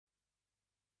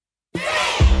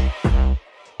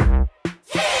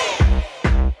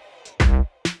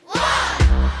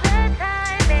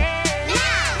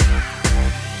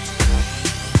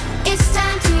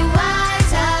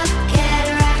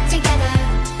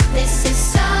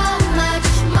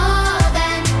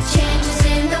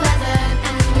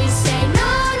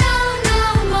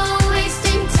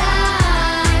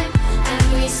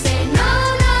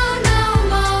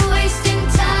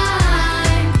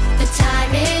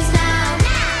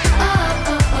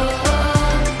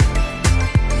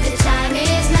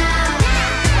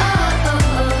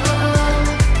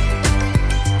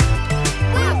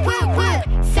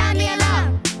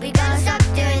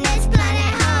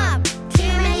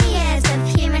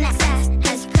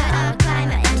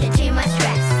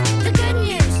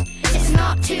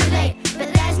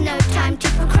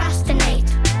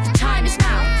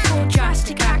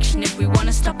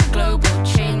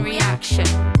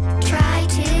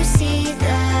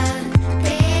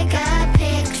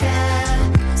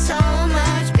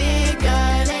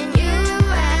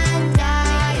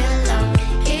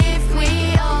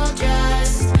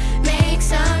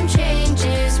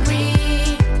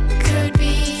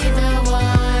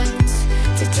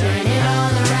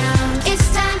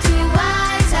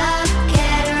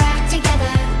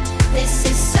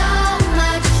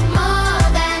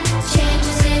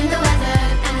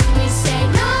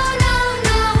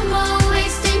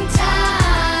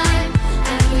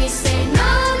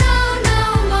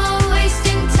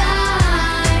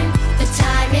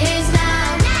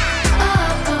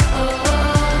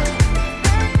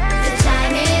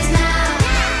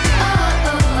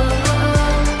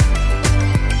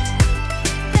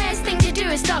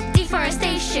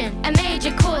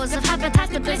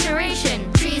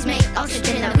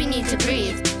oxygen that we need to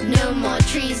breathe. No more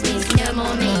trees means no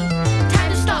more me. Time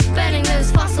to stop burning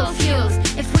those fossil fuels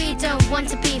if we don't want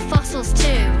to be fossils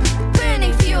too.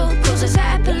 Burning fuel causes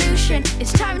air pollution.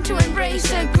 It's time to embrace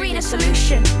a greener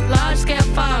solution. Large-scale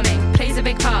farming plays a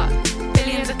big part.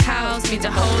 Billions of cows means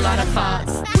a whole lot of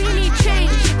farts. We need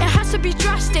change, it has to be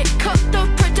drastic. Cut the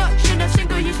production